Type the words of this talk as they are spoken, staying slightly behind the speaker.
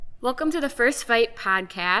Welcome to the First Fight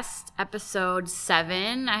podcast, episode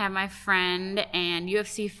 7. I have my friend and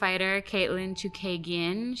UFC fighter, Katlyn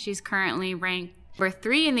Chookagian. She's currently ranked number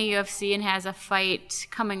 3 in the UFC and has a fight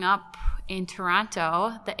coming up in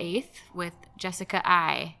Toronto, the 8th, with Jessica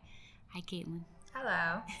I. Hi, Katlyn.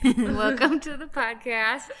 Hello. Welcome to the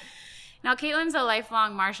podcast. Now, Katlyn's a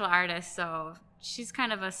lifelong martial artist, so she's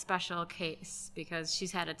kind of a special case because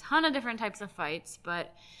she's had a ton of different types of fights,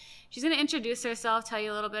 but she's going to introduce herself, tell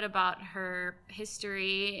you a little bit about her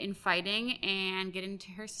history in fighting, and get into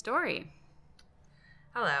her story.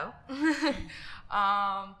 Hello.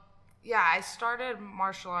 I started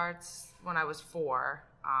martial arts when I was 4.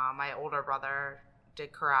 My older brother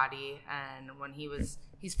did karate, and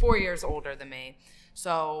he's 4 years older than me.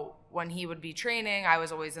 So when he would be training, I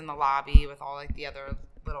was always in the lobby with all the other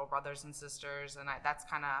little brothers and sisters, and that's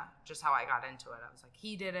kind of just how I got into it. I was like,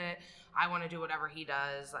 he did it, I want to do whatever he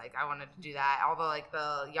does. I wanted to do that. Although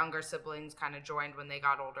the younger siblings kind of joined when they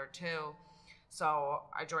got older too. So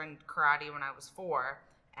I joined karate when I was 4,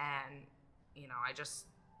 and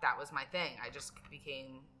that was my thing. I just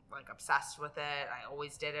became obsessed with it. I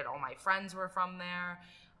always did it. All my friends were from there.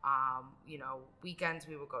 Weekends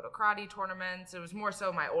we would go to karate tournaments. It was more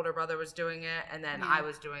so my older brother was doing it, and then I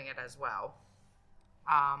was doing it as well.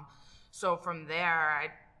 So from there, I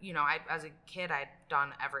as a kid, I'd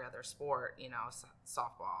done every other sport,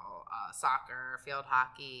 softball, soccer, field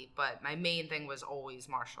hockey, but my main thing was always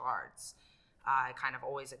martial arts. I kind of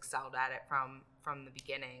always excelled at it from the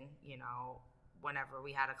beginning. Whenever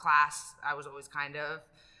we had a class, I was always kind of,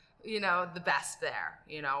 the best there,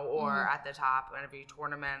 or at the top. Whenever you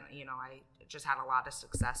tournament, I just had a lot of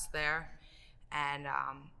success there. And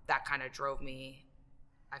that kind of drove me.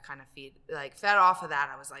 I kind of fed off of that.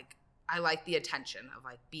 I was like, I like the attention of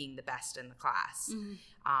being the best in the class. Mm-hmm.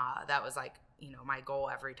 That was my goal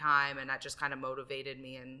every time, and that just kind of motivated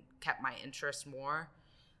me and kept my interest more.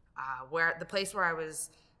 Where the place where I was,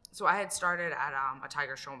 so I had started at a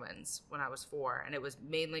Tiger Showman's when I was 4, and it was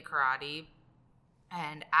mainly karate.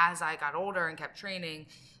 And as I got older and kept training,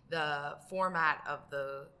 the format of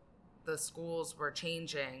the schools were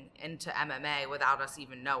changing into MMA without us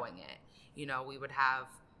even knowing it. We would have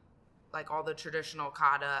all the traditional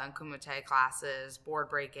kata and kumite classes, board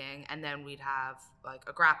breaking, and then we'd have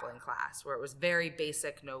a grappling class where it was very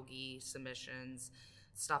basic no-gi submissions,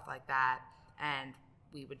 stuff like that. And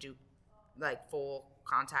we would do full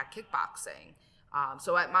contact kickboxing.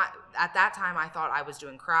 So at that time I thought I was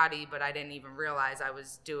doing karate, but I didn't even realize I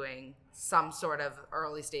was doing some sort of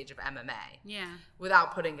early stage of MMA. Yeah.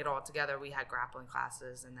 Without putting it all together, we had grappling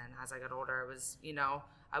classes, and then as I got older, it was,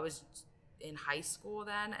 I was in high school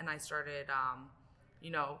then, and I started,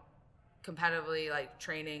 competitively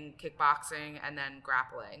training kickboxing and then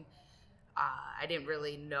grappling. I didn't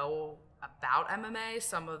really know about MMA.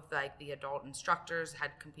 Some of the adult instructors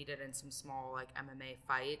had competed in some small MMA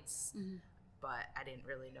fights, but I didn't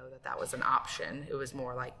really know that was an option. It was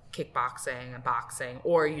more kickboxing and boxing,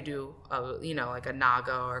 or you do a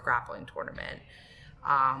Naga or grappling tournament.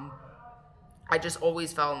 I just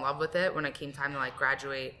always fell in love with it. When it came time to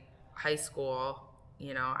graduate high school,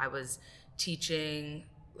 I was teaching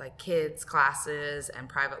kids classes and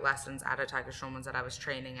private lessons at a Tiger Showman's that I was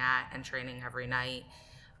training at and training every night.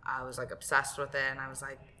 I was obsessed with it, and I was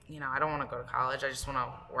I don't want to go to college. I just want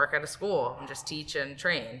to work at a school and just teach and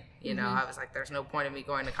train. I was there's no point in me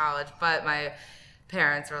going to college. But my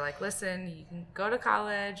parents were listen, you can go to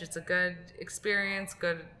college. It's a good experience,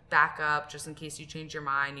 good backup, just in case you change your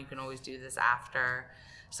mind. You can always do this after.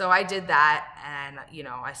 So I did that, and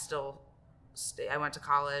I still I went to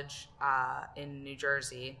college in New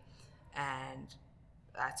Jersey, and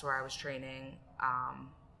that's where I was training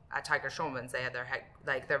at Tiger Showman's. They had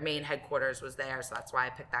their main headquarters was there, so that's why I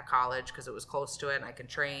picked that college, because it was close to it and I could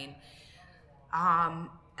train. And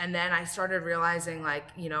then I started realizing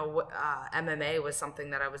MMA was something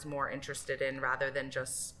that I was more interested in rather than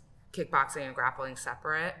just kickboxing and grappling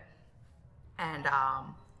separate. And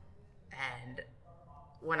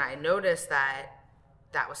when I noticed that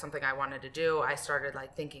was something I wanted to do, I started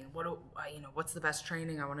thinking, what's the best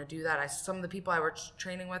training? I want to do that. Some of the people I were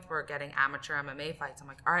training with were getting amateur MMA fights. I'm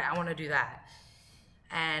all right, I want to do that.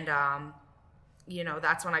 And,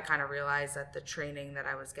 that's when I kind of realized that the training that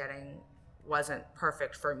I was getting wasn't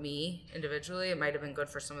perfect for me individually. It might have been good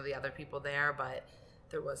for some of the other people there, but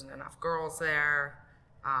there wasn't enough girls there.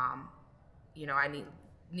 I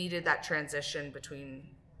needed that transition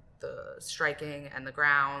between the striking and the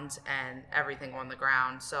ground and everything on the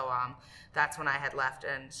ground. So that's when I had left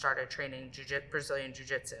and started training Brazilian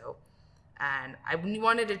Jiu-Jitsu. And I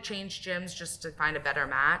wanted to change gyms just to find a better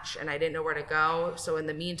match, and I didn't know where to go. So in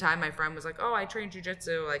the meantime, my friend was like, oh, I train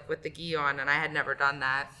jiu-jitsu, like with the gi on, and I had never done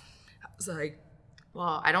that. I was like,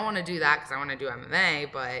 well, I don't want to do that because I want to do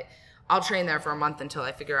MMA, but I'll train there for a month until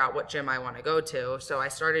I figure out what gym I want to go to. So I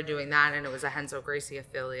started doing that, and it was a Renzo Gracie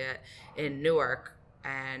affiliate in Newark.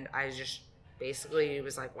 And I just basically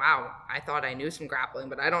was like, wow, I thought I knew some grappling,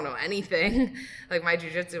 but I don't know anything. Like my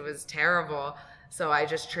jiu-jitsu was terrible. So I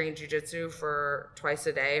just trained jiu-jitsu for twice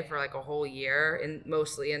a day for like a whole year, and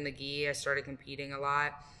mostly in the gi. I started competing a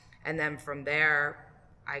lot. And then from there,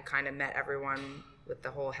 I kind of met everyone with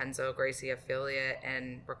the whole Renzo Gracie affiliate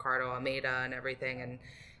and Ricardo Almeida and everything, and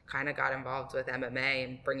kind of got involved with MMA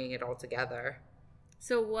and bringing it all together.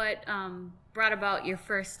 So what brought about your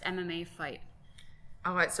first MMA fight?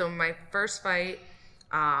 All right, so my first fight,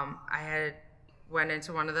 I went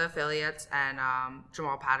into one of the affiliates, and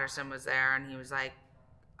Jamal Patterson was there, and he was like,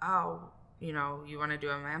 oh, you know, you want to do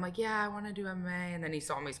MMA? I'm like, yeah, I want to do MMA. And then he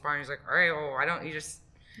saw me sparring. He's like, all right, well, why don't you just...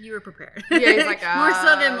 You were prepared. Yeah, he's like, more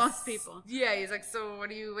so than most people. Yeah, he's like, so what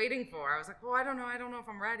are you waiting for? I was like, well, I don't know if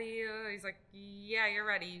I'm ready. He's like, yeah, you're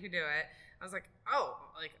ready. You can do it. I was like, oh,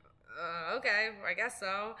 like, okay, I guess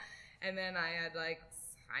so. And then I had like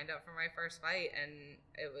signed up for my first fight, and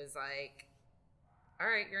it was like, all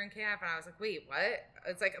right, you're in camp. And I was like, wait, what?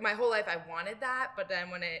 It's like my whole life I wanted that, but then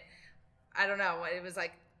when I don't know, it was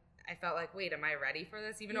like, I felt like, wait, am I ready for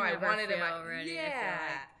this? Even though I wanted it.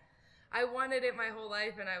 I wanted it my whole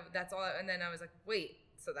life, and that's all. And then I was like, wait,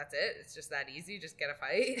 so that's it? It's just that easy? Just get a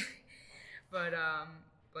fight? But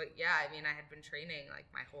yeah, I mean, I had been training like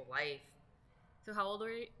my whole life. So how old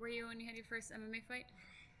were you when you had your first MMA fight?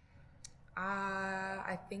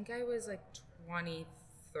 I think I was like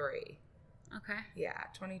 23. Okay. Yeah,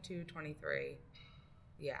 22, 23.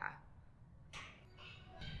 Yeah.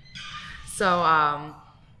 So,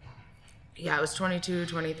 yeah, it was 22,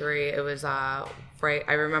 23. It was, right.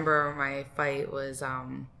 I remember my fight was,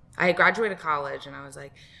 I had graduated college, and I was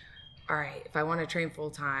like, all right, if I want to train full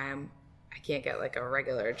time, I can't get like a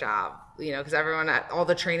regular job, you know, because all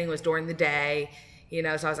the training was during the day, you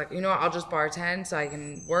know, so I was like, you know what, I'll just bartend so I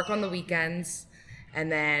can work on the weekends, and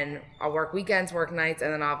then I'll work weekends, work nights,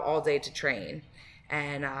 and then I'll have all day to train.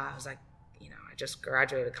 And I was like, you know, I just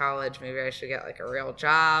graduated college. Maybe I should get like a real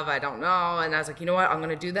job. I don't know. And I was like, you know what, I'm going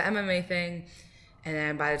to do the MMA thing. And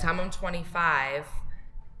then by the time I'm 25,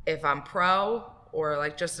 if I'm pro or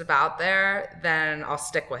like just about there, then I'll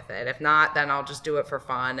stick with it. If not, then I'll just do it for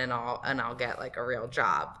fun, and I'll get like a real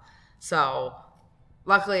job. So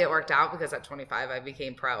luckily it worked out, because at 25 I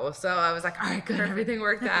became pro. So I was like, all right, good, everything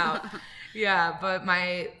worked out. Yeah, but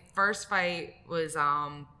my first fight was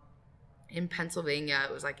in Pennsylvania.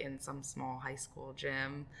 It was like in some small high school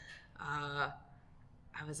gym. I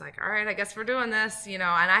was like, all right, I guess we're doing this, you know.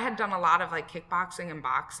 And I had done a lot of like kickboxing and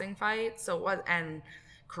boxing fights, and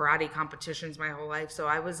karate competitions my whole life. So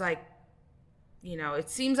I was like, you know, it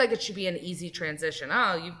seems like it should be an easy transition.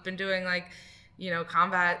 Oh, you've been doing like, you know,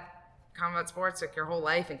 combat sports like your whole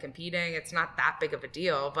life and competing. It's not that big of a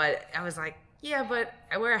deal. But I was like, yeah, but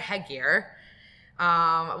I wear a headgear.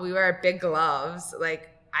 We wear big gloves. Like,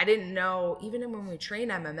 I didn't know, even when we train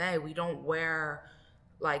MMA, we don't wear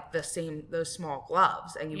like those small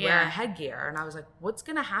gloves, and you wear a headgear. And I was like, what's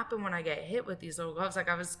going to happen when I get hit with these little gloves? Like,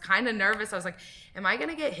 I was kind of nervous. I was like, am I going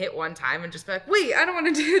to get hit one time and just be like, wait, I don't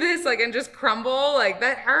want to do this, like, and just crumble? Like,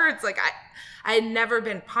 that hurts. Like, I had never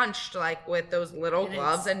been punched like with those little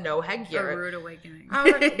gloves and no headgear. A rude awakening. I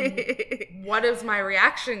was like, what is my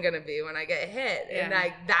reaction going to be when I get hit? Yeah.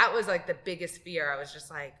 And that was like the biggest fear. I was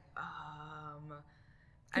just like,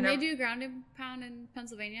 Can they do ground and pound in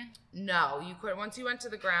Pennsylvania? No, you could. Once you went to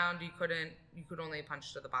the ground, you couldn't. You could only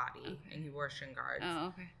punch to the body, and you wore shin guards. Oh,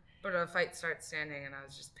 okay. But a fight starts standing, and I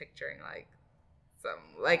was just picturing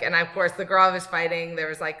and of course the girl I was fighting, there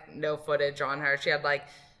was like no footage on her. She had like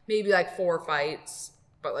maybe like 4 fights,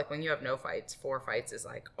 but like when you have no fights, 4 fights is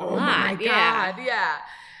like, oh my god, yeah.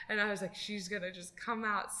 And I was like, she's gonna just come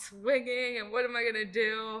out swinging, and what am I gonna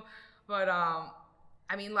do? But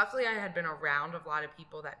I mean, luckily I had been around a lot of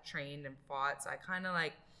people that trained and fought, so I kind of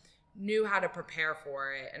like knew how to prepare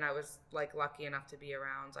for it. And I was like lucky enough to be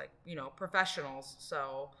around like, you know, professionals.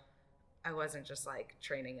 So I wasn't just like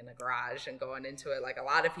training in a garage and going into it like a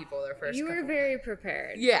lot of people their first. You were very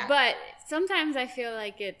prepared. Yeah. But sometimes I feel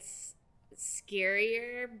like it's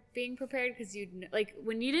scarier being prepared, because like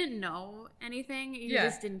when you didn't know anything, you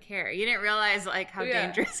just didn't care. You didn't realize like how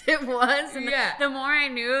dangerous it was. And the more I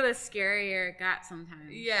knew, the scarier it got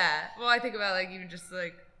sometimes. Yeah. Well, I think about like even just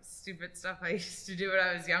like stupid stuff I used to do when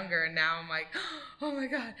I was younger, and now I'm like, oh my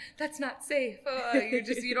God, that's not safe.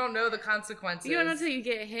 You don't know the consequences. You don't know until you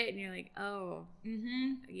get hit and you're like, oh,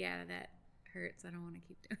 yeah, that hurts. I don't want to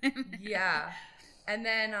keep doing that. Yeah. And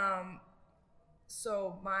then,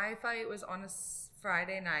 so my fight was on a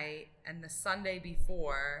Friday night, and the Sunday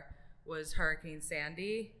before was Hurricane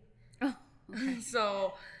Sandy. Oh, okay.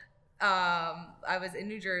 So I was in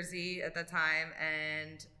New Jersey at the time,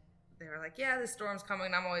 and they were like, yeah, the storm's coming.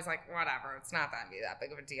 And I'm always like, whatever, it's not that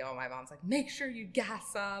big of a deal. My mom's like, make sure you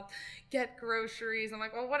gas up, get groceries. I'm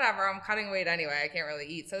like, well, whatever, I'm cutting weight anyway. I can't really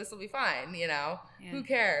eat, so this will be fine, Yeah. Who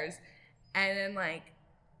cares? And then, like,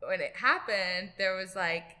 when it happened, there was,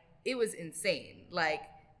 like, it was insane. Like,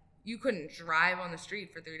 you couldn't drive on the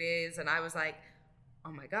street for 3 days, and I was like,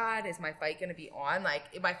 oh my God, is my fight going to be on?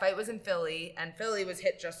 Like, my fight was in Philly, and Philly was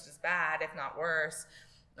hit just as bad, if not worse.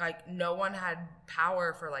 Like, no one had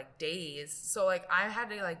power for, like, days. So, like, I had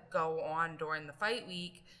to, like, go on during the fight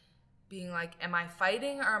week being like, am I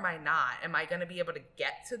fighting or am I not? Am I going to be able to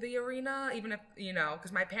get to the arena? Even if,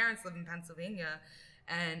 because my parents live in Pennsylvania,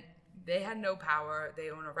 and they had no power. They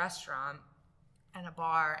own a restaurant and a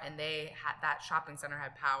bar, and that shopping center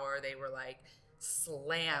had power. They were, like,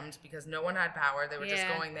 slammed because no one had power. They were just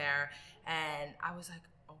going there, and I was like,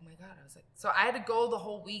 oh my God. I was like, so I had to go the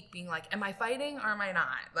whole week being like, am I fighting or am I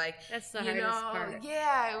not? Like, that's the hardest part.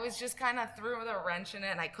 Yeah, it was just kind of threw the wrench in it,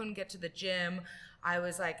 and I couldn't get to the gym. I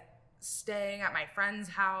was like staying at my friend's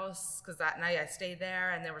house because that night I stayed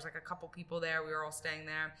there, and there was like a couple people there. We were all staying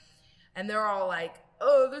there, and they're all like,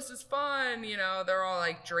 oh, this is fun. They're all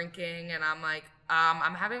like drinking, and I'm like,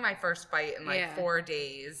 I'm having my first fight in like 4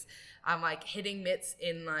 days. I'm like hitting mitts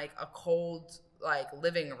in like a cold like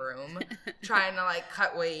living room, trying to like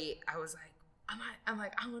cut weight. I was like,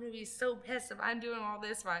 I'm gonna be so pissed if I'm doing all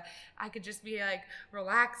this. But I could just be like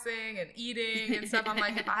relaxing and eating and stuff. I'm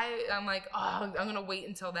like, oh, I'm gonna wait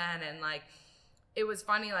until then. And like, it was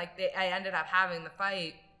funny. Like I ended up having the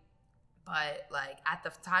fight, but like at the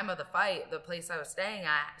time of the fight, the place I was staying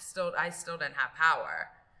at, I still didn't have power.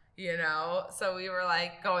 So we were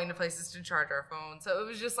like going to places to charge our phone. So it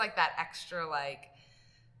was just like that extra, like,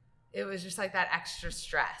 it was just like that extra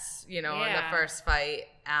stress, in the first fight.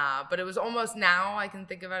 But it was almost, now I can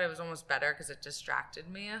think about it, it was almost better because it distracted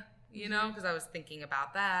me, because I was thinking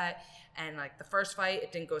about that. And like the first fight,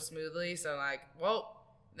 it didn't go smoothly. So like, well,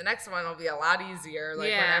 the next one will be a lot easier,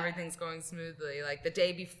 like when everything's going smoothly. Like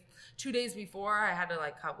 2 days before, I had to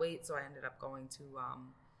like cut weight. So I ended up going to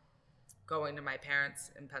my parents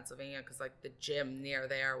in Pennsylvania because like the gym near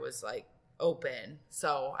there was like open,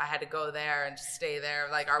 so I had to go there and just stay there.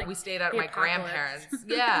 Like we stayed at my grandparents.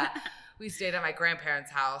 We stayed at my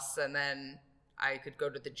grandparents' house, and then I could go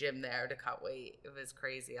to the gym there to cut weight. It was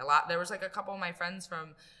crazy. There was like a couple of my friends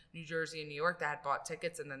from New Jersey and New York that had bought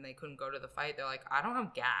tickets, and then they couldn't go to the fight. They're like, I don't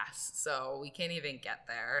have gas, so we can't even get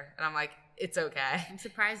there. And I'm like, it's okay. I'm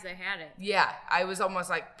surprised they had it. Yeah, I was almost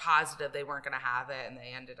like positive they weren't gonna have it, and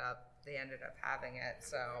they ended up having it.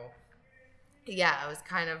 So yeah, it was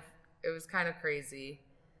kind of crazy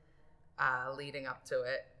leading up to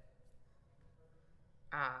it.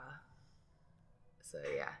 So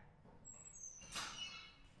yeah.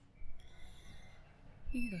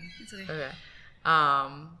 You can go. It's okay. Okay.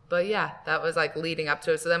 But yeah, that was like leading up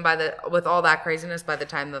to it. So then with all that craziness, by the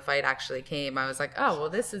time the fight actually came, I was like, oh, well,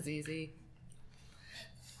 this is easy.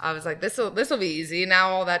 I was like, this'll be easy. Now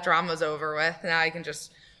all that drama's over with. Now I can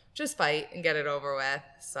just fight and get it over with.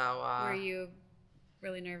 So were you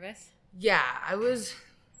really nervous? Yeah, I was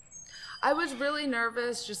really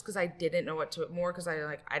nervous just because I didn't know because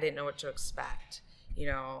I didn't know what to expect.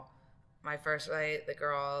 My first fight, the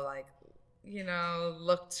girl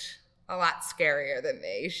looked a lot scarier than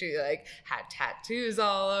me. She like had tattoos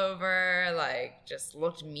all over, like just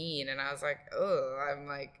looked mean, and I was like, oh,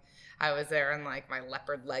 I was there in like my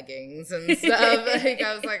leopard leggings and stuff. Like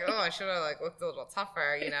I was like, oh, I should have like looked a little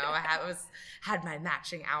tougher, I had my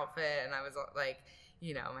matching outfit, and I was like,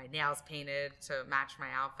 my nails painted to match my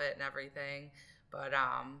outfit and everything. But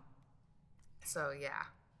so yeah,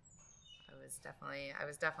 I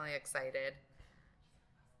was definitely excited.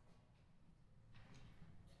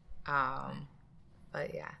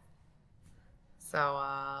 But yeah.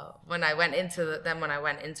 So when I went into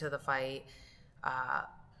the fight,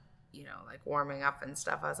 like warming up and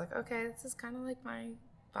stuff, I was like, okay, this is kind of like my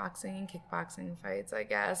boxing and kickboxing fights, I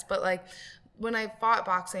guess. But like when I fought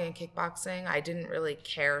boxing and kickboxing, I didn't really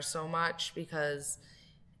care so much because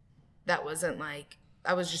that wasn't like,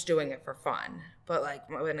 I was just doing it for fun. But like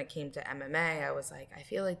when it came to MMA, I was like, I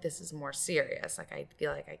feel like this is more serious. Like I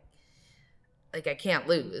feel like like, I can't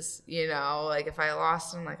lose, you know? Like, if I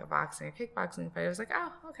lost in, like, a boxing or kickboxing fight, I was like,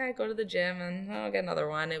 oh, okay, go to the gym and I'll get another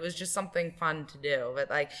one. It was just something fun to do. But,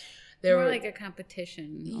 like, more like a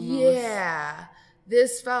competition almost. Yeah.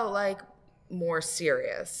 This felt like more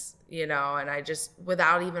serious, you know? And I just,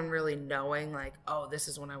 without even really knowing, like, oh, this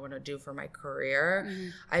is what I want to do for my career,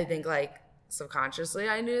 I think, like, subconsciously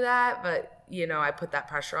I knew that. But, you know, I put that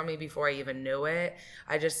pressure on me before I even knew it.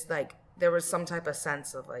 I just, like, there was some type of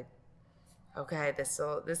sense of, like, okay, this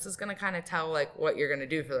is going to kind of tell, like, what you're going to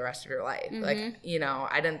do for the rest of your life. Like, you know,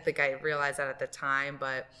 I didn't think I realized that at the time,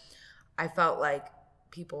 but I felt like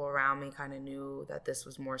people around me kind of knew that this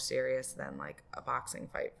was more serious than, like, a boxing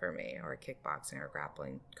fight for me or a kickboxing or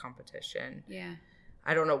grappling competition. Yeah.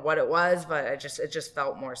 I don't know what it was, but it just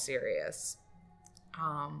felt more serious.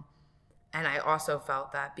 And I also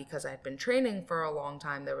felt that because I had been training for a long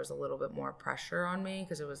time, there was a little bit more pressure on me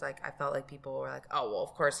because it was like, I felt like people were like, oh, well,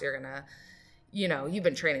 of course you're going to, you know, you've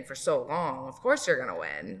been training for so long, of course you're going to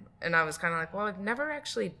win. And I was kind of like, well, I've never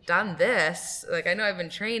actually done this. Like, I know I've been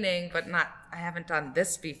training, but I haven't done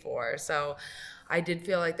this before. So I did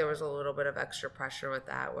feel like there was a little bit of extra pressure with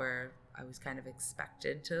that where I was kind of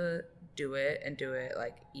expected to do it and do it,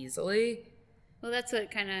 like, easily. Well, that's what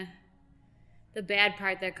kind of the bad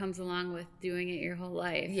part that comes along with doing it your whole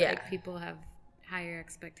life. Yeah. Like, people have higher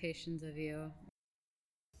expectations of you.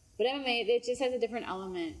 But MMA, it just has a different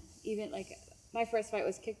element. Even, like, my first fight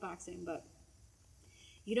was kickboxing, but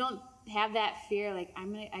you don't have that fear, like,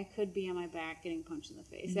 I could be on my back getting punched in the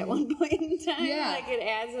face at one point in time. Yeah. Like, it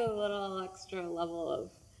adds a little extra level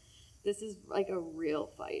of, this is, like, a real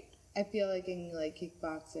fight. I feel like in, like,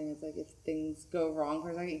 kickboxing, it's like if things go wrong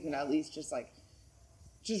for a second, you can at least just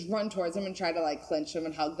run towards them and try to, like, clinch them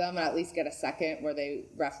and hug them and at least get a second where the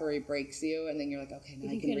referee breaks you and then you're like, okay,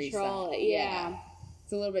 now you can control reset. it, yeah.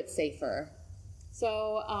 It's a little bit safer.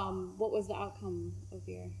 So, what was the outcome of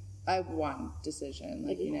your... I won decision,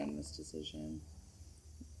 like, unanimous decision.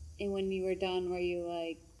 And when you were done, were you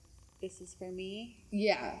like, this is for me?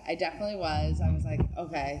 Yeah, I definitely was. I was like,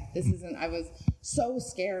 okay, this isn't... I was so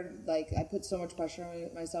scared. Like, I put so much pressure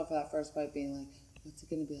on myself for that first fight, being like, what's it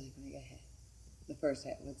going to be like when I get hit? The first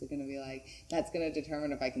hit, what's it going to be like? That's going to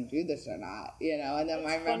determine if I can do this or not, you know? And then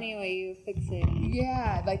it's funny way you fix it.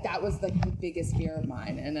 Yeah, like, that was, like, the biggest fear of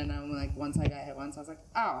mine. And then I'm like, once I got hit once, I was like,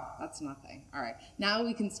 oh, that's nothing. All right, now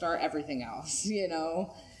we can start everything else, you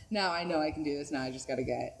know? Now I know I can do this. Now I just got to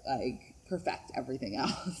get, like, perfect everything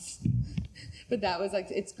else. But that was, like,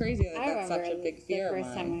 it's crazy. Like, that's such a big fear of mine. The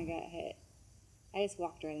first time I got hit, I just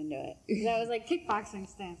walked right into it. Because I was like, kickboxing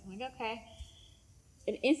stance. I'm like, okay.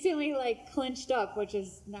 And instantly, like, clinched up, which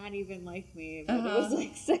is not even like me. But it was,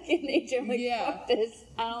 like, second nature. I'm like, fuck this.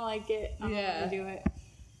 I don't like it. I don't want to do it.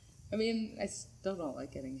 I mean, I still don't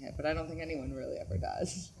like getting hit, but I don't think anyone really ever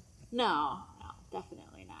does. No,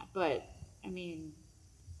 definitely not. But, I mean,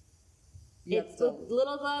 with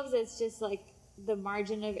little gloves, it's just, like, the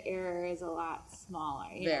margin of error is a lot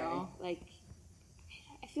smaller, you know? Like,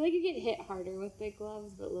 I feel like you get hit harder with big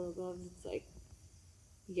gloves, but little gloves, it's like,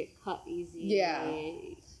 you get cut easy. Yeah.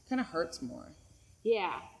 Kind of hurts more.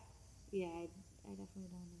 Yeah. Yeah, I definitely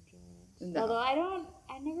don't enjoy it. No. Although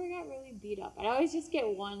I never got really beat up. I'd always just get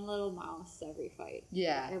one little mouse every fight.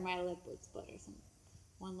 Yeah. Or my lip would split or something.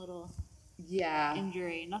 One little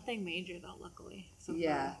injury. Nothing major though, luckily. So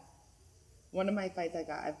far. One of my fights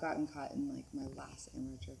I've gotten caught in, like, my last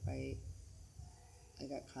amateur fight. I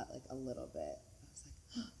got caught, like, a little bit. I was like,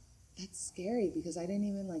 oh, that's scary because I didn't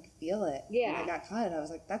even, like, feel it. Yeah. When I got cut, I was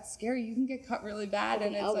like, that's scary. You can get cut really bad.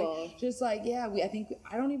 And it's elbow. Like, just like,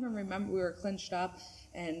 I don't even remember, we were clinched up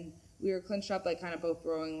like, kind of both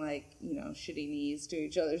throwing, like, you know, shitty knees to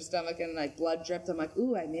each other's stomach and, like, blood dripped. I'm like,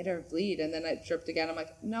 ooh, I made her bleed. And then it dripped again. I'm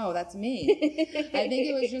like, no, that's me. I think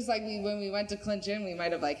it was just, like, when we went to clinch in, we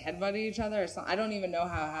might have, like, headbutted each other or something. I don't even know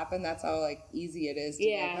how it happened. That's how, like, easy it is to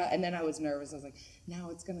get cut. And then I was nervous. I was like, now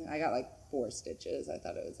I got, like, 4 stitches. I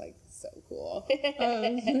thought it was, like, so cool.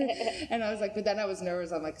 And I was like, but then I was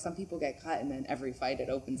nervous. I'm like, some people get cut and then every fight it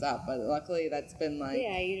opens up. But luckily that's been, like...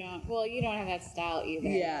 Yeah, you don't have that style either.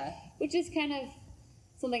 Yeah. Which is kind of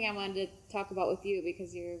something I wanted to talk about with you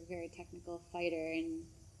because you're a very technical fighter. And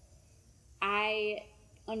I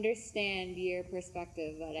understand your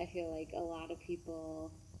perspective, but I feel like a lot of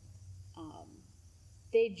people,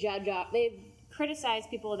 they criticize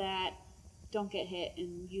people that don't get hit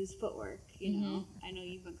and use footwork, you know. I know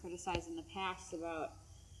you've been criticized in the past about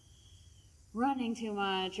running too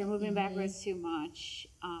much or moving backwards too much.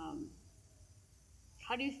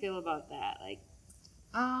 How do you feel about that? Like,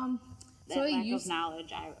 that lack of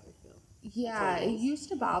knowledge, I would feel. Yeah, it used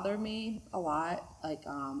to bother me a lot. Like,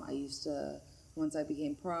 I used to, once I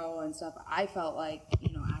became pro and stuff, I felt like,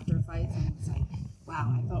 after fights, I was like,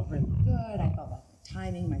 wow, I felt really good. I felt like my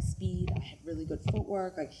timing, my speed, I had really good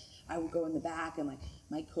footwork. Like, I would go in the back and, like,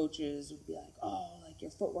 my coaches would be like, oh, like, your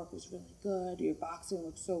footwork was really good. Your boxing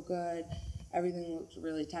looked so good. Everything looked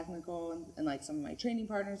really technical. And like, some of my training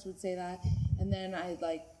partners would say that. And then I,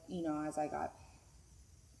 like, as I got,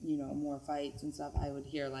 more fights and stuff, I would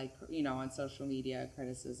hear, like, on social media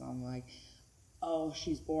criticism, like, oh,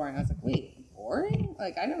 she's boring. I was like, wait, boring?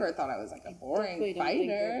 Like, I never thought I was, like, a boring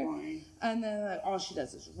fighter. Boring. And then, like, all she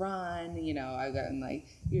does is run. I got like,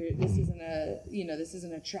 this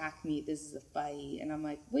isn't a track meet. This is a fight. And I'm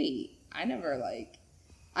like, wait, I never, like,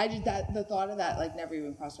 the thought of that, like, never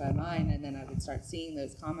even crossed my mind. And then I would start seeing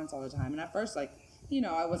those comments all the time. And at first, like,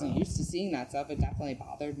 I wasn't used to seeing that stuff. It definitely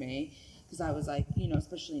bothered me. Because I was like,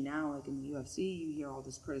 especially now, like, in the UFC, you hear all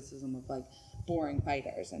this criticism of, like, boring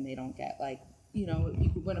fighters. And they don't get, like, you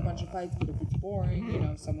could win a bunch of fights, but if it's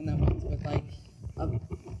boring, someone that wins with, like, a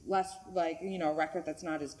less, like, record that's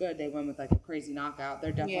not as good, they win with, like, a crazy knockout,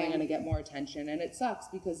 they're definitely going to get more attention. And it sucks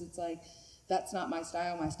because it's like, that's not my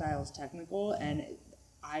style. My style is technical, and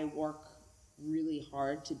I work really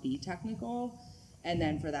hard to be technical, and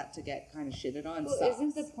then for that to get kind of shitted on sucks.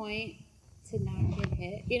 Isn't the point to not get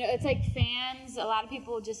hit? It's like fans, a lot of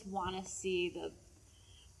people just want to see the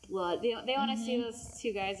blood. They want to see those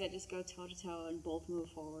two guys that just go toe to toe and both move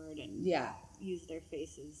forward and use their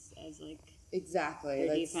faces as, like, their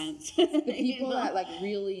defense. The people that, like,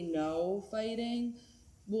 really know fighting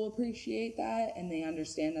will appreciate that, and they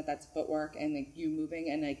understand that that's footwork and, like, you moving,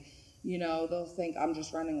 and, like, they'll think I'm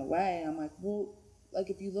just running away. And I'm like, well, like,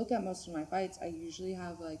 if you look at most of my fights, I usually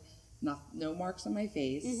have, like, no marks on my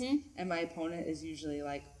face, and my opponent is usually,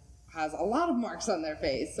 like, has a lot of marks on their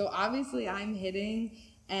face. So obviously I'm hitting.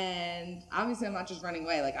 And obviously I'm not just running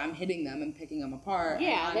away, like, I'm hitting them and picking them apart.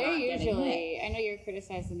 Yeah, they're usually, I know you're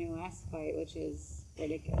criticizing your last fight, which is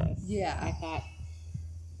ridiculous. Yeah. I thought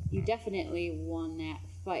you definitely won that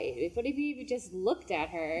fight. But if you just looked at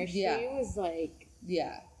her, she was, like,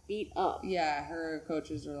 beat up. Yeah, her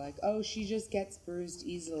coaches were like, oh, she just gets bruised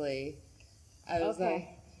easily. I was like,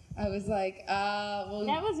 well...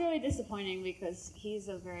 That was really disappointing because he's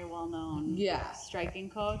a very well-known striking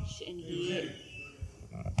coach, and he's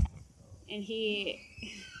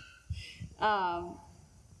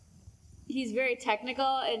very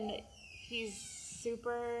technical, and he's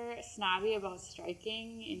super snobby about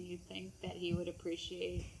striking, and you think that he would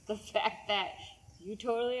appreciate the fact that you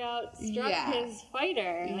totally outstruck his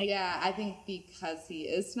fighter. Like, I think because he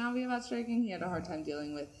is snobby about striking, he had a hard time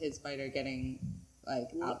dealing with his fighter getting,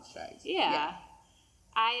 like, outstriked. Yeah.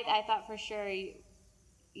 I thought for sure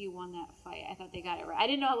you won that fight. I thought they got it right. I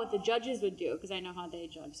didn't know what the judges would do because I know how they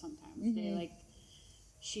judge sometimes. They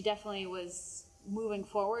she definitely was moving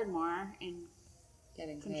forward more and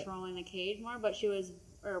controlling the cage more,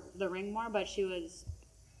 or the ring more, but she was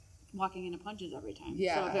walking into punches every time.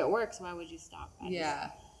 Yeah. So if it works, why would you stop?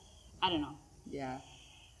 I don't know. Yeah.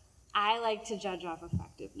 I like to judge off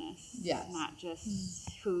effectiveness. Yes. Not just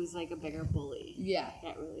who's, like, a bigger bully. Yeah.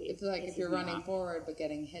 That really. It's like if you're running forward but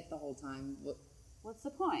getting hit the whole time. What's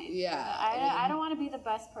the point? Yeah. I don't want to be the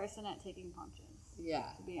best person at taking punches. Yeah.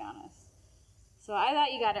 To be honest. So I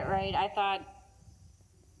thought you got it right. I thought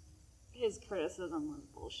his criticism was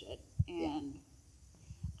bullshit. And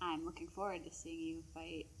I'm looking forward to seeing you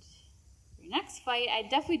fight your next fight. I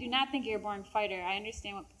definitely do not think you're a boring fighter. I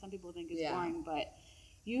understand what some people think is boring, but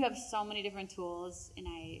you have so many different tools, and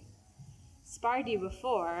I sparred you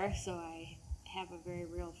before, so I have a very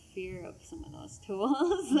real fear of some of those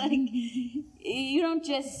tools. Like, you don't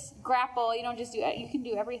just grapple, you can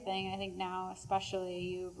do everything. I think now, especially,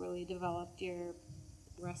 you've really developed your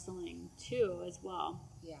wrestling too as well.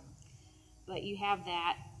 Yeah. But you have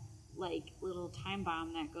that, like, little time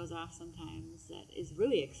bomb that goes off sometimes that is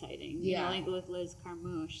really exciting. Yeah. Like with Liz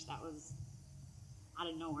Carmouche, that was out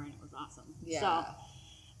of nowhere and it was awesome. Yeah. So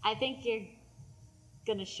I think you're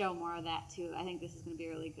going to show more of that too. I think this is going to be a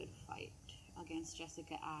really good fight against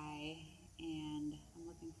Jessica I, and I'm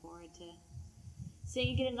looking forward to seeing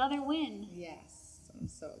you get another win. Yes, I'm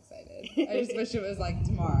so excited. I just wish it was, like,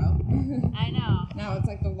 tomorrow. I know. Now it's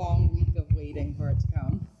like the long week of waiting for it to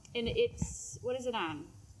come. And what is it on?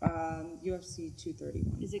 UFC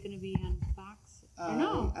 231. Is it going to be on Fox?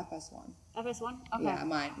 No. FS1. FS1? Okay. Yeah,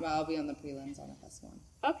 mine. Well, I'll be on the prelims on FS1.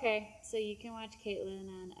 Okay, so you can watch Katlyn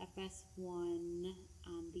on FS1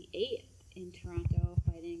 on the 8th in Toronto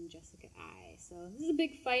fighting Jessica I. So this is a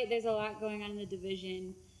big fight. There's a lot going on in the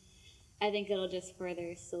division. I think it'll just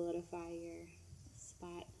further solidify your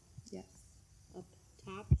spot up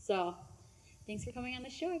top. So thanks for coming on the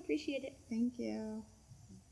show. I appreciate it. Thank you.